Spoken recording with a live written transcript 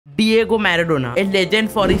Diego Maradona, a legend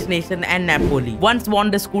for his nation and Napoli, once won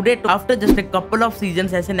the Scudetto after just a couple of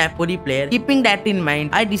seasons as a Napoli player. Keeping that in mind,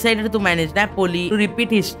 I decided to manage Napoli to repeat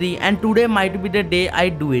history, and today might be the day I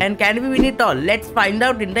do it. And can we win it all? Let's find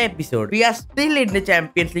out in the episode. We are still in the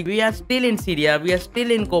Champions League, we are still in Serie A, we are still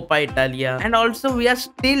in Coppa Italia, and also we are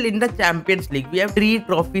still in the Champions League. We have 3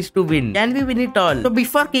 trophies to win. Can we win it all? So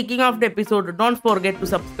before kicking off the episode, don't forget to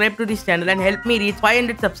subscribe to this channel and help me reach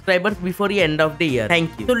 500 subscribers before the end of the year.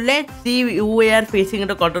 Thank you. So let's see who we are facing in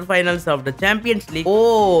the quarterfinals of the Champions League.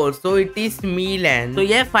 Oh, so it is Milan. So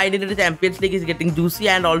yeah, finally the Champions League is getting juicy,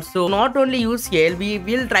 and also not only UCL, we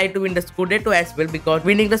will try to win the Scudetto as well, because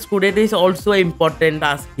winning the Scudetto is also an important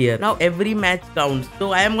task here. Now every match counts,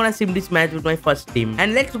 so I am gonna sim this match with my first team.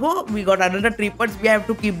 And let's go. We got another 3 points. We have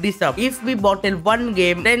to keep this up. If we bottle one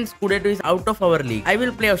game, then Scudetto is out of our league. I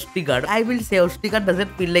will play Ostigard. I will say Ostigard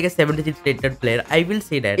doesn't feel like a 76 rated player. I will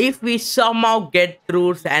say that. If we somehow get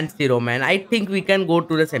through San Siro, man, I think we can go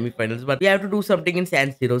to the semi-finals, but we have to do something in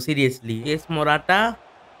San Siro, seriously. Yes, Morata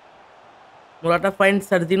finds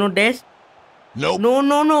Sergino Dest. Nope.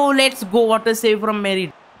 No, let's go. What a save from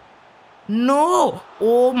Merit. No,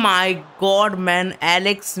 oh my god, man,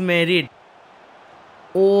 Alex Merit.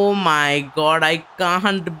 Oh my god, I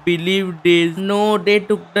can't believe this. No, they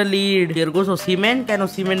took the lead. Here goes Osimhen. Can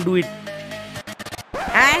Osimhen do it?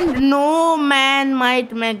 And no, man,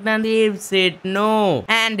 Mike Magnan saves it. No.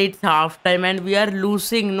 And it's halftime and we are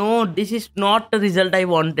losing. No, this is not the result I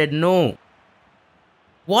wanted. No.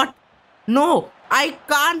 What? No. I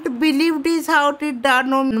can't believe this. How did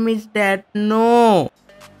Dano miss that? No.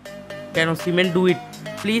 Can Osimhen do it?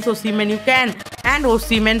 Please, Osimhen, you can. And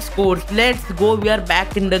Osimhen scores. Let's go. We are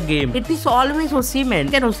back in the game. It is always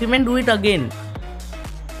Osimhen. Can Osimhen do it again?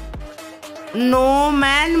 No,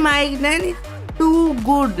 man, Magnan is too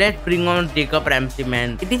good. Let's bring on Jacob Ramsey,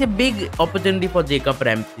 man. It is a big opportunity for Jacob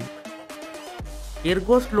Ramsey. Here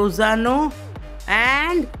goes Lozano.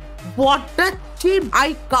 And what a chip.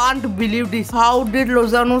 I can't believe this. How did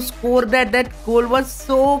Lozano score that? That goal was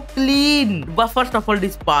so clean. But first of all,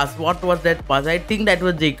 this pass. What was that pass? I think that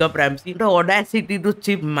was Jacob Ramsey. The audacity to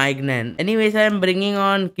chip Magnan. Anyways, I am bringing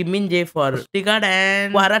on Kim Min-jae for Stigard,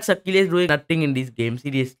 and Kvarat Sakile is doing nothing in this game,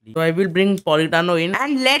 seriously. So I will bring Politano in.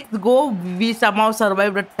 And let's go. We somehow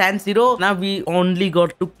survived at San Siro. Now we only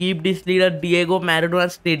got to keep this lead at Diego Maradona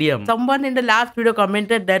Stadium. Someone in the last video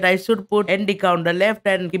commented that I should put Endika on the left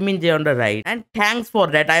and Kim Min-jae on the right. And thanks for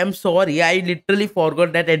that. I am sorry. I literally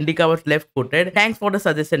forgot that Endika was left-footed. Thanks for the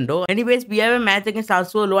suggestion though. Anyways, we have a match against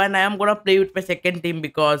Sassuolo, and I am gonna play with my second team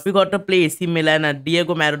because we got to play AC Milan at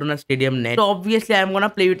Diego Maradona Stadium next. So obviously, I am gonna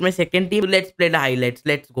play with my second team. So let's play the highlights.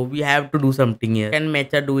 Let's go. We have to do something here. Can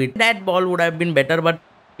Mecha do it? That ball would have been better, but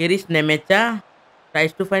here is Nemecha.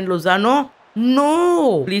 Tries to find Lozano.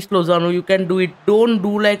 No! Please, Lozano, you can do it. Don't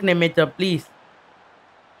do like Nemecha, please.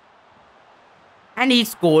 And he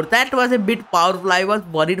scored. That was a bit powerful. I was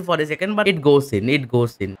worried for a second, but it goes in. It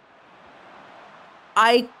goes in.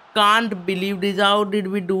 I can't believe this. How did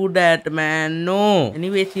we do that, man? No.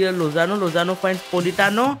 Anyways, here Lozano. Lozano finds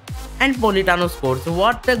Politano. And Politano scores.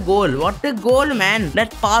 What a goal. What a goal, man. That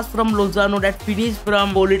pass from Lozano, that finish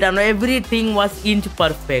from Politano, everything was inch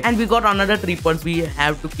perfect. And we got another 3 points. We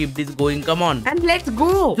have to keep this going. Come on. And let's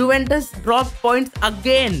go. Juventus dropped points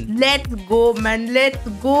again. Let's go, man. Let's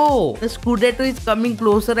go. The Scudetto is coming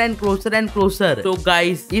closer and closer and closer. So,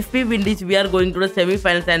 guys, if we win this, we are going to the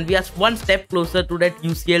semi-finals and we are one step closer to that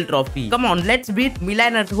UCL trophy. Come on, let's beat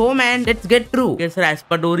Milan at home and let's get through. Here's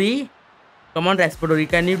Raspadori. Come on, Raspadori,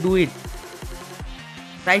 can you do it?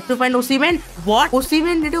 Tries to find Osimhen. What?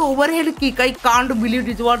 Osimhen did an overhead kick. I can't believe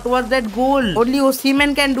this. What was that goal? Only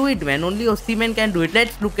Osimhen can do it, man. Only Osimhen can do it.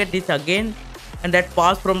 Let's look at this again. And that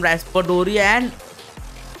pass from Raspadori, and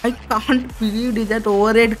I can't believe this. That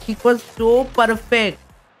overhead kick was so perfect.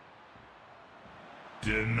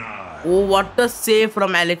 Denied. Oh, what a save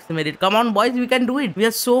from Alex Merit. Come on, boys, we can do it. We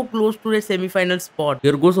are so close to the semi-final spot.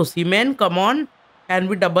 Here goes Osimhen. Come on. Can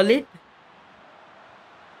we double it?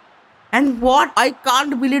 And what? I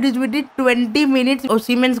can't believe this. We did 20 minutes.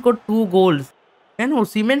 Osimhen scored 2 goals. Can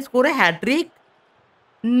Osimhen score a hat-trick?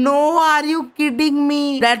 No, are you kidding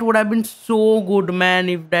me? That would have been so good, man,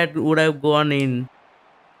 if that would have gone in.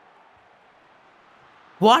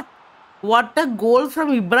 What? What a goal from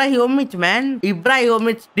Ibrahimovic, man.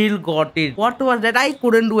 Ibrahimovic still got it. What was that? I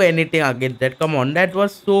couldn't do anything against that. Come on, that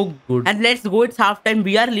was so good. And let's go. It's halftime.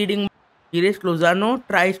 We are leading. Here is Lozano.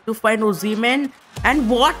 Tries to find Osimhen. And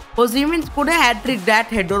what? Osimhen scored a hat-trick. That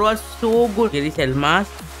header was so good. Here is Elmas.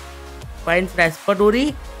 Finds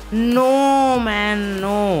Raspadori. No, man,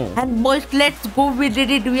 no. And boys, let's go. We did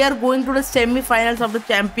it. We are going to the semi-finals of the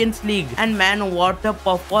Champions League. And man, what a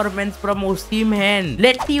performance from Osimhen.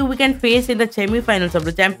 Let's see who we can face in the semi-finals of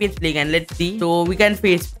the Champions League. And let's see. So we can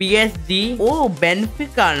face PSG. Oh,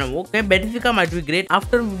 Benfica. Okay, Benfica might be great.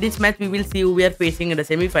 After this match, we will see who we are facing in the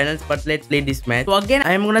semi-finals. But let's play this match. So again,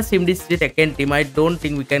 I am gonna sim this second team. I don't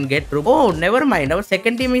think we can get through. Oh, never mind. Our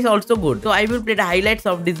second team is also good. So I will play the highlights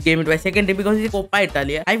of this game with my second team because it's Coppa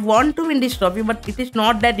Italia. I want to win this trophy, but it is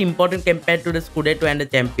not that important compared to the Scudetto and the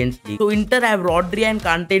Champions League. So Inter have Rodri and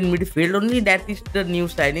Kante in midfield. Only that is the new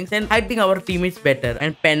signings, and I think our team is better.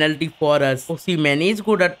 And penalty for us. Osimhen is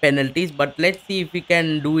good at penalties, but let's see if we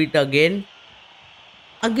can do it again.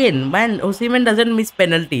 Man, Osimhen doesn't miss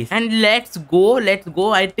penalties. And let's go.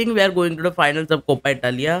 I think we are going to the finals of Coppa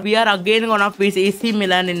Italia. We are again gonna face AC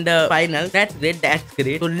Milan in the finals. That's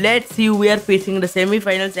great. So let's see who we are facing in the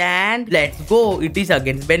semi-finals, and let's go. It is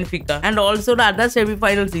against Benfica. And also the other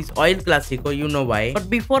semi-finals is Oil Clasico, you know why. But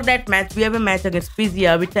before that match, we have a match against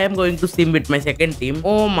Pizia, which I am going to sim with my second team.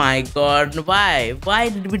 Oh my god, why? Why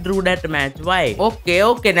did we drew that match? Why?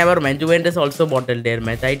 Okay, never mind. Juventus also bottled their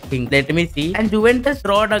match, I think. Let me see. And Juventus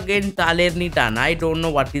against Salernitana. I don't know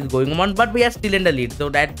what is going on, but we are still in the lead, so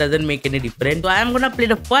that doesn't make any difference. So I am gonna play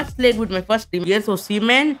the first leg with my first team. Yes,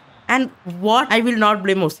 Osimhen. And what? I will not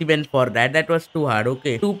blame Osimhen for that. That was too hard.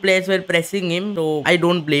 Okay, two players were pressing him, so I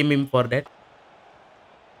don't blame him for that.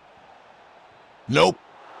 Nope.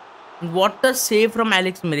 What a save from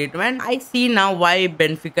Alex Merritt, man. I see now why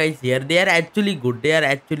Benfica is here. They are actually good.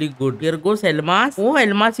 Here goes Elmas. Oh,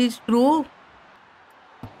 Elmas is true.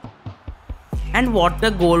 And what a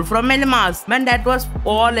goal from Elmas. Man, that was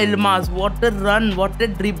all Elmas. What a run, what a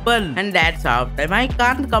dribble. And that's half time. I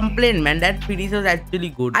can't complain, man. That finish was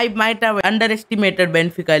actually good. I might have underestimated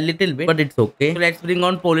Benfica a little bit, but it's okay. So let's bring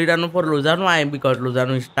on Politano for Lozano. Because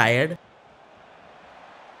Lozano is tired.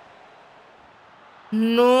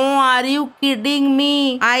 No, are you kidding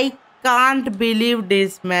me? I can't believe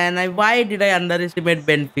this, man. Why did I underestimate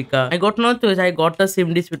Benfica? I got no choice. I got to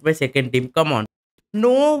sim this with my second team. Come on.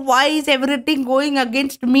 No, why is everything going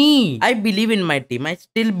against me? I believe in my team. I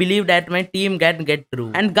still believe that my team can get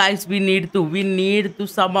through. And guys, we need to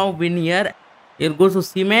somehow win here. Here goes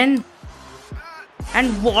Osimhen.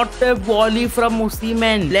 And what a volley from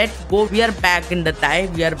Osimhen. Let's go. We are back in the tie.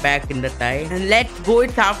 And let's go.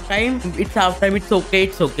 It's half time. It's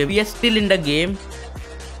okay. We are still in the game.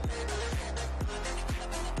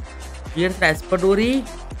 Here's Raspadori.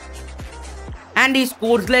 And he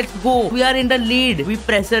scores. Let's go. We are in the lead. We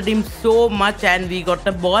pressured him so much and we got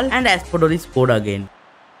the ball. And Raspadori scored again.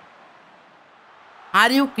 Are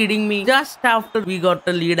you kidding me? Just after we got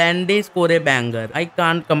the lead and they score a banger. I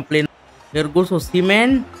can't complain. Here goes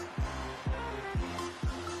Osimhen.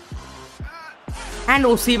 And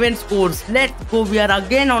Osimhen scores. Let's go. We are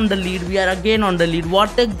again on the lead.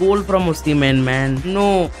 What a goal from Osimhen, man.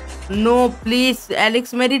 No, please.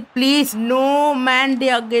 Alex Merritt, please. No, man. They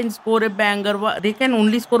again score a banger. They can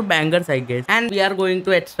only score bangers, I guess. And we are going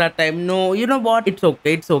to extra time. No, you know what? It's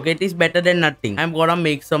okay. It is better than nothing. I'm gonna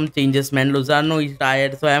make some changes, man. Lozano is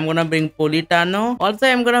tired. So I'm gonna bring Politano. Also,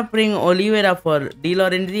 I'm gonna bring Oliveira for De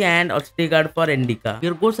Laurentiis and Ostergaard for Endika.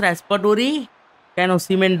 Here goes Raspadori. Can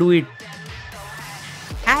Osimhen do it?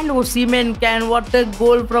 And Osimhen can. What a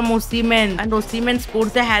goal from Osimhen. And Osimhen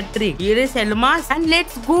scores a hat-trick. Here is Elmas. And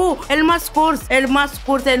let's go. Elmas scores.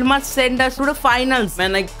 Elmas send us to the finals.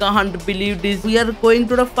 Man, I can't believe this. We are going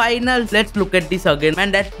to the finals. Let's look at this again.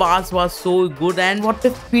 Man, that pass was so good. And what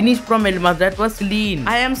a finish from Elmas. That was clean.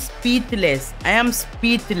 I am speechless.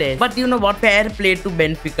 But you know what? Fair play to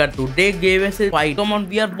Benfica too. They gave us a fight. Come on,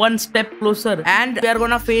 we are one step closer. And we are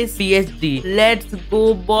gonna face PSG. Let's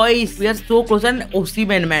go, boys. We are so close. And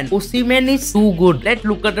Osimhen, man. Osimhen is too good. Let's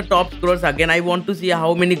look at the top scorers again. I want to see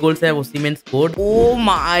how many goals have Osimhen scored. Oh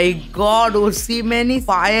my god, Osimhen is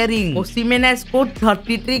firing. Osimhen has scored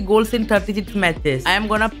 33 goals in 36 matches. I am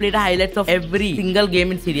gonna play the highlights of every single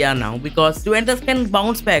game in Serie A now because Juventus can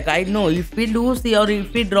bounce back. I know if we lose or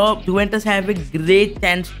if we draw, Juventus have a great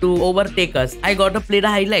chance to overtake us. I gotta play the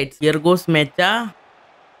highlights. Here goes Mecha.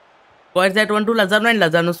 Points that one to Lozano and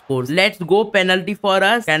Lozano scores. Let's go. Penalty for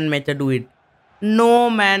us. Can Mecha do it? No,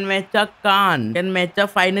 man. Mecha can't. Can Mecha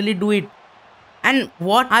finally do it? And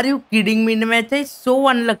what? Are you kidding me? Mecha is so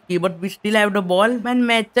unlucky, but we still have the ball. Man,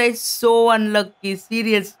 Mecha is so unlucky.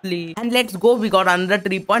 Seriously. And let's go. We got another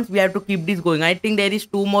 3 points. We have to keep this going. I think there is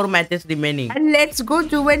 2 more matches remaining. And let's go.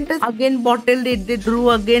 Juventus again bottled it. They drew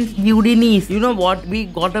against Udinese. You know what? We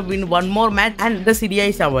gotta win one more match and the Serie A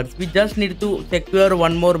is ours. We just need to secure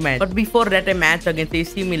one more match. But before that, a match against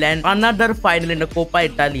AC Milan. Another final in the Coppa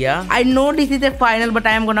Italia. I know this is a final, but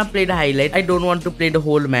I am gonna play the highlight. I don't want to play the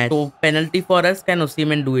whole match. So penalty for us. Can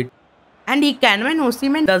Osimhen do it? And he can. When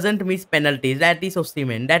Osimhen doesn't miss penalties, that is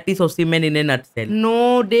Osimhen. That is Osimhen in a nutshell.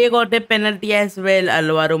 No, they got a penalty as well.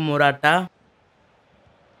 Alvaro Morata.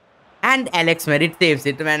 And Alex Merritt saves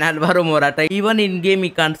it, man. Alvaro Morata, even in game he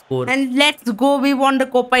can't score. And let's go. We won the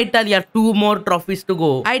Coppa Italia. 2 more trophies to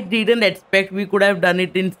go. I didn't expect we could have done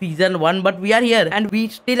it in season 1, but we are here. And we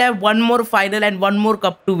still have 1 more final and 1 more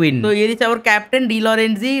cup to win. So here is our captain, De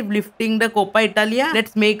Lorenzi, lifting the Coppa Italia.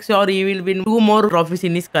 Let's make sure he will win 2 more trophies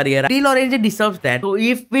in his career. De Lorenzi deserves that. So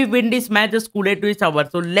if we win this match, the Scudetto is ours.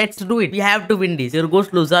 So let's do it. We have to win this. Here goes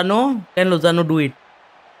Lozano. Can Lozano do it?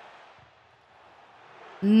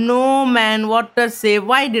 No, man, what a save.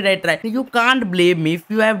 Why did I try? You can't blame me if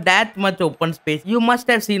you have that much open space. You must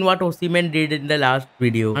have seen what Osimhen did in the last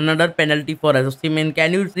video. Another penalty for us. Osimhen,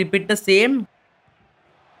 can you repeat the same?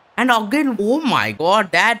 And again, oh my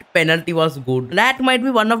god, that penalty was good. That might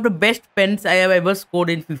be one of the best pens I have ever scored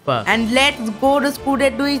in FIFA. And let's go, the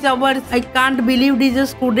Scudetto is ours. I can't believe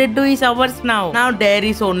this Scudetto is ours now. Now there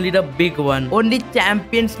is only the big one. Only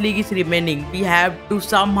Champions League is remaining. We have to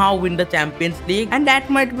somehow win the Champions League. And that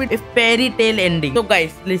might be a fairy tale ending. So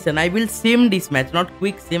guys, listen, I will sim this match. Not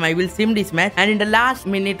quick sim, I will sim this match. And in the last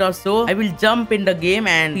minute or so, I will jump in the game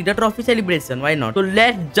and see the trophy celebration. Why not? So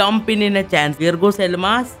let's jump in a chance. Here goes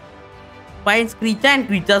Elmas. Finds Creature and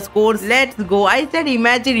Creature scores. Let's go. I said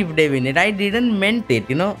imagine if they win it. I didn't meant it,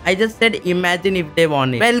 you know. I just said imagine if they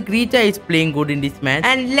won it. Well, Creature is playing good in this match.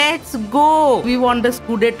 And let's go. We won the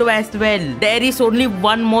Scudetto as well. There is only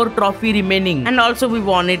 1 more trophy remaining. And also we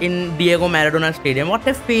won it in Diego Maradona Stadium. What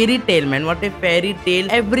a fairy tale, man. What a fairy tale.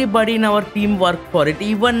 Everybody in our team worked for it.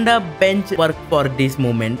 Even the bench worked for this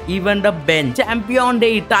moment. Even the bench. Champion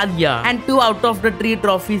d'Italia. And 2 out of the 3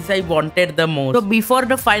 trophies I wanted the most. So before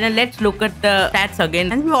the final, let's look at the stats again,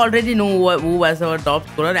 and we already know who was our top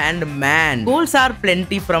scorer. And man, goals are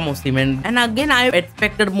plenty from Osimhen. And again, I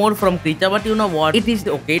expected more from Creature, but you know what? It is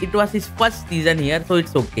okay. It was his first season here, so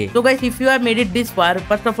it's okay. So guys, if you have made it this far,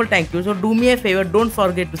 first of all, thank you. So do me a favor, don't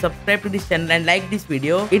forget to subscribe to this channel and like this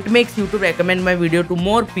video. It makes YouTube recommend my video to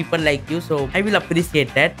more people like you, so I will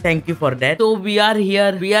appreciate that. Thank you for that. So we are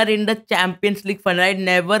here. We are in the Champions League final. I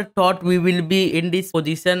never thought we will be in this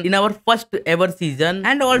position in our first ever season.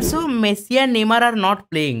 And also Messi and Neymar are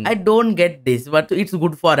not playing. I don't get this, but it's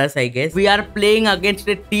good for us, I guess. We are playing against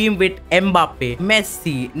a team with Mbappe,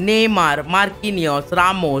 Messi, Neymar, Marquinhos,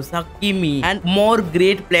 Ramos, Hakimi, and more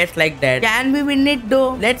great players like that. Can we win it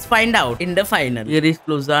though? Let's find out in the final. Here is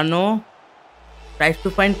Lozano. Tries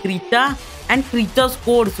to find Creature. And Creature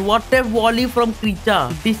scores. What a volley from Creature.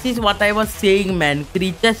 This is what I was saying, man.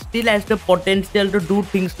 Creature still has the potential to do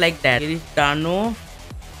things like that. Here is Dano.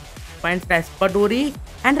 Finds Raspadori.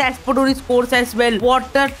 And Raspadori scores as well.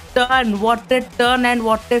 What a turn. What a turn and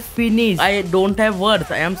what a finish. I don't have words.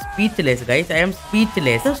 I am speechless, guys. I am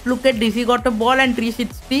speechless. Just look at this. He got a ball and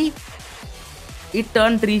 360. It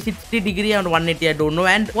turned 360 degree and 180. I don't know.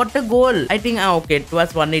 And what a goal. I think, okay, it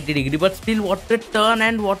was 180 degree. But still, what a turn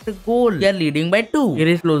and what a goal. We are leading by 2. Here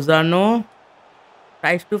is Lozano.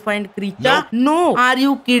 Tries to find Creature. No. Are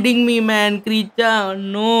you kidding me, man? Creature.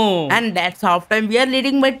 No. And that's halftime. We are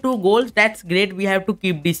leading by 2 goals. That's great. We have to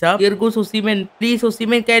keep this up. Here goes Osimhen. Please,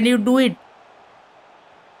 Osimhen, can you do it?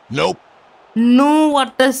 Nope. No.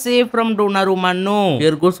 What a save from Donnarumma. No.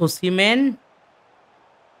 Here goes Osimhen.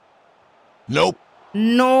 Nope.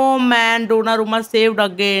 No, man. Donnarumma saved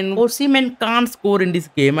again. Osimhen can't score in this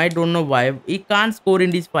game. I don't know why. He can't score in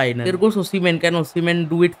this final. Here goes Osimhen. Can Osimhen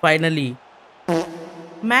do it finally?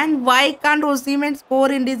 Man, why can't Osimhen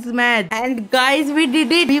score in this match? And guys, we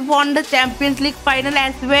did it. We won the Champions League final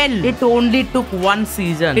as well. It only took 1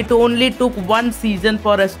 season. It only took 1 season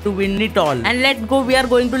for us to win it all. And let's go. We are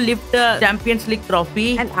going to lift the Champions League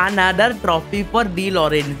trophy and another trophy for De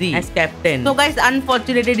Lorenzi as captain. So guys,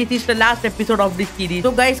 unfortunately, this is the last episode of this series.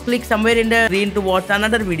 So guys, click somewhere in the screen to watch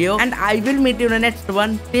another video. And I will meet you in the next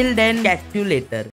one. Till then, catch you later.